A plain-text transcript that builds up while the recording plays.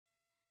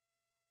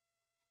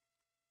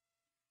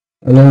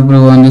Hello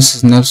everyone, this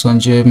is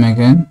NelsonJM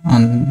again,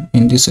 and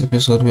in this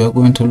episode we are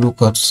going to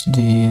look at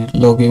the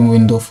login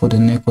window for the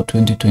NECO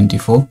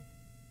 2024.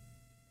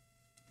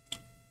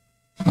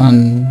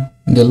 And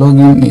the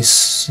login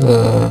is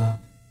a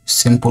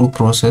simple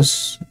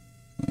process.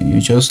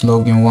 You just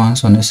log in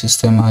once on the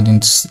system and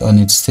it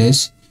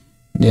stays.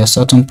 There are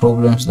certain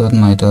problems that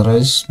might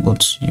arise,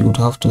 but you would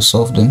have to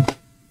solve them.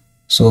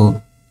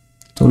 So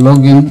to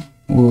log in,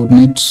 we would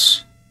need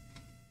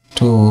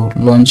to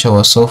launch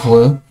our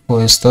software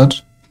for a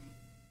start.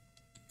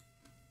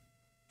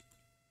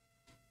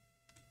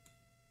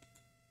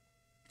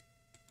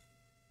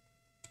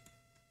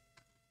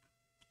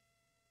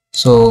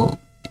 So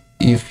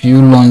if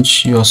you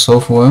launch your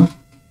software,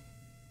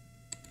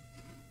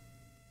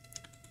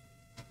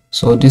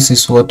 so this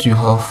is what you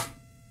have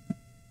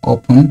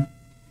open,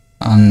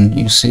 and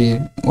you see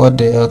what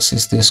they ask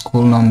is the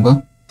school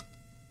number,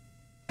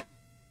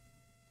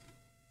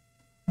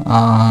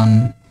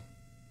 and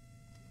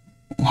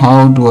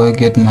how do I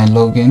get my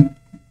login?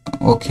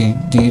 Okay,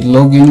 the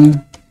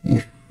login,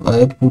 if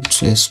I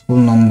put a school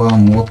number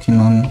I'm working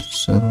on,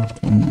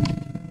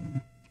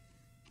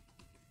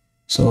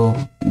 so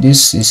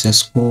this is a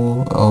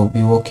school I'll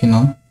be working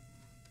on.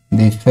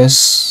 The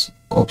first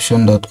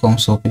option that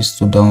comes up is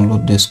to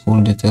download the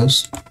school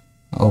details.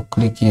 I'll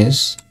click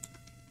yes.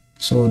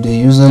 So the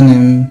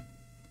username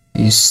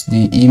is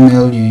the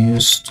email you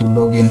use to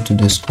log into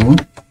the school.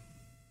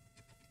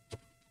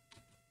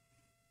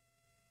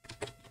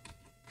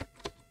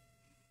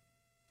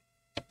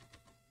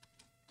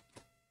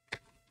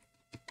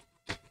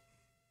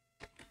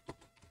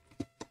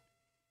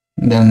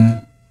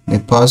 Then the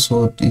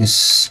password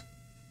is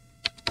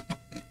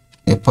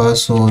the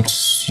password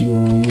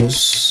you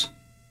use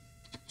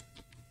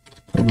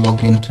to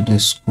log into the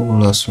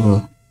school as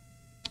well.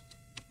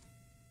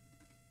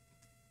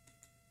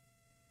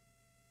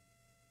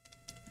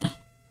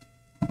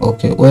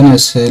 Okay, when I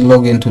say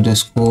log into the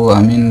school,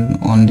 I mean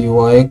on the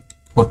WAEC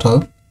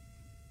portal,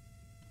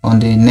 on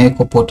the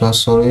NECO portal,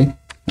 sorry,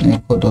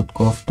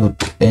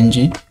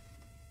 neco.gov.ng.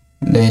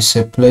 There is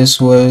a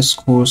place where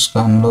schools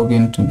can log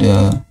into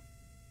their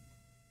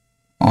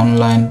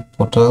online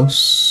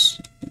portals.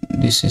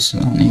 This is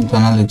an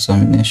internal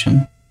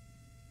examination.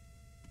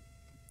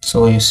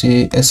 So you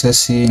see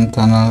SSC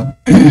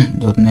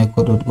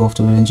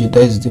internal.neco.gov.ng.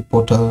 that is the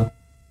portal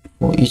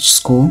for each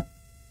school.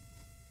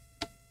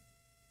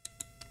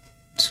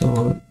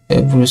 So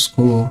every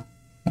school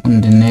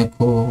on the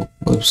NECO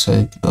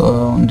website,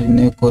 on the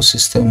NECO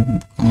system,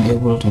 can be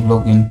able to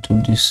log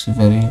into this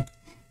very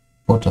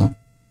portal.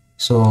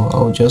 So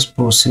I'll just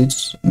proceed.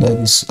 That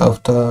is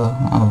after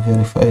I've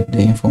verified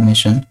the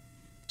information.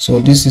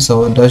 So this is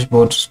our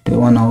dashboard, the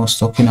one I was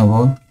talking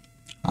about,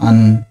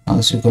 and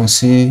as you can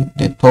see,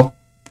 the top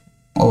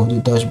of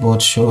the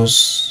dashboard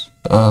shows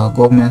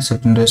government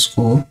secondary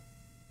school,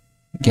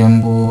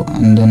 Gembu,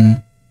 and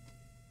then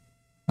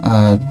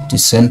the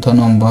center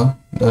number,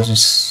 that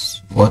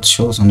is what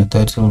shows on the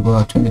title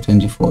bar,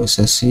 2024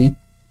 SSC.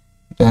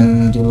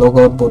 Then the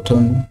logout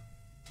button,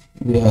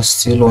 we are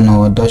still on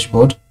our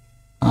dashboard,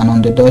 and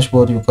on the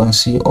dashboard you can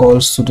see all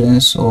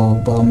students or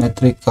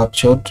biometric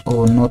captured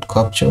or not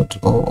captured,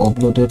 or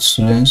uploaded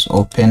students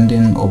or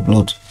pending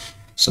upload.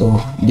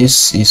 So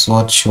this is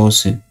what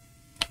shows it.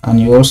 And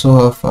you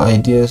also have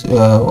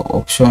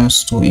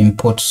options to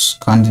import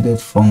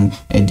candidates from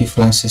a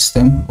different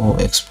system or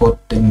export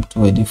them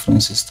to a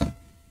different system.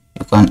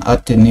 You can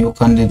add a new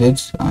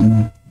candidate,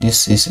 and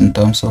this is in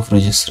terms of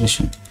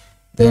registration.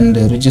 Then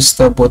the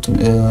register button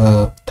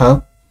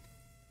tab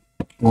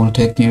will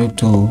take you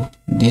to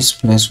this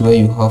place where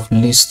you have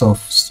list of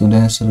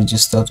students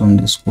registered on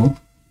the school,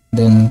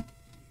 then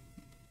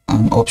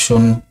an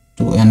option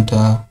to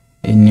enter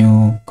a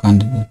new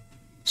candidate.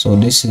 So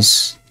this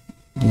is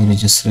the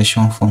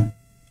registration form.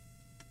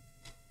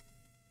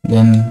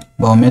 Then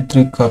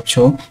biometric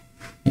capture,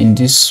 in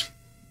this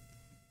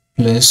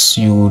place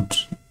you would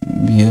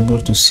be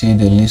able to see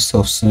the list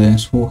of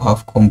students who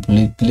have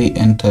completely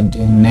entered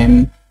their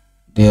name,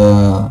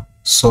 their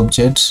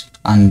subject,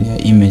 and their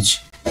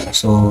image.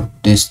 So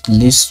this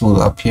list will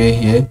appear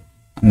here,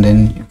 and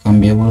then you can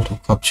be able to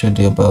capture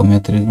their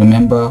biometric.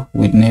 Remember,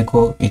 with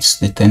NECO it's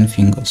the 10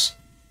 fingers.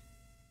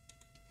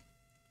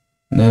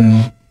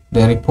 Then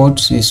the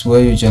report is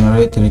where you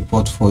generate a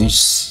report for each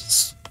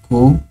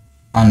school,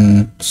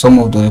 and some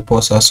of the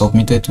reports are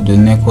submitted to the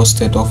NECO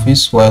state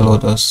office while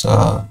others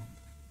are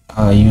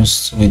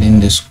used within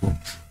the school.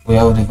 We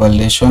have the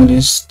validation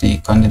list, the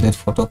candidate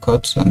photo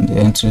cards, and the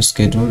entry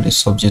schedule, the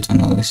subject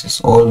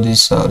analysis. All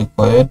these are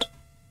required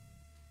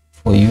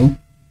for you.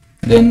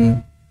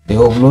 Then the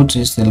upload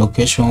is the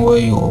location where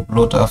you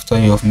upload after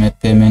you have made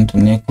payment to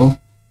NECO,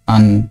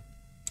 and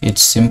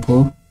it's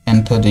simple.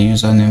 Enter the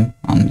username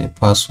and the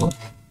password.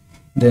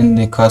 Then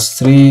the cast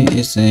 3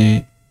 is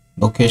the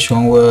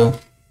location where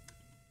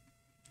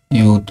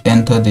you would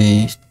enter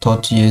the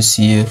third year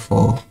CA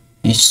for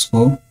each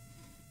school,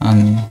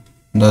 and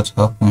that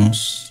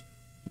happens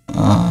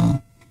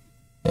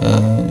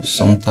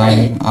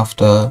sometime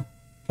after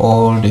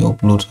all the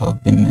uploads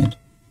have been made.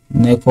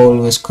 NECO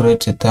always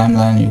creates a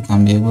timeline. You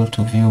can be able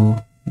to view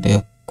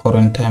their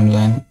current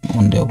timeline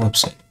on their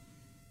website.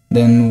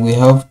 Then we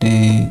have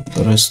the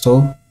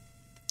restore.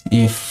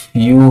 If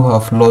you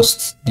have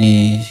lost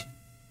the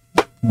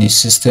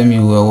system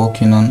you were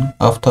working on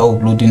after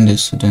uploading the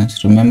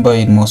students, remember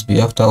it must be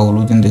after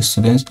uploading the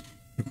students,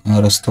 you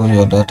can restore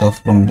your data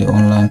from the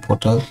online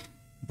portal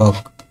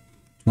back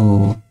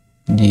to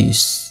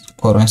this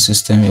current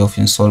system you have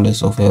installed the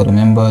software.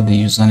 Remember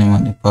the username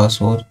and the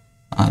password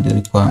are the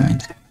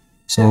requirement.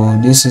 So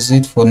this is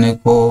it for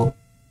NECO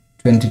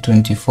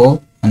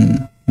 2024,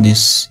 and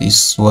this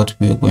is what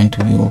we are going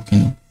to be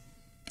working on.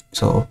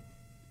 So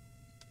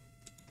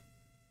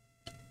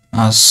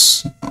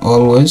as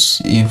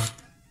always, if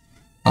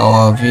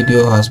our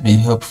video has been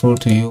helpful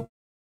to you,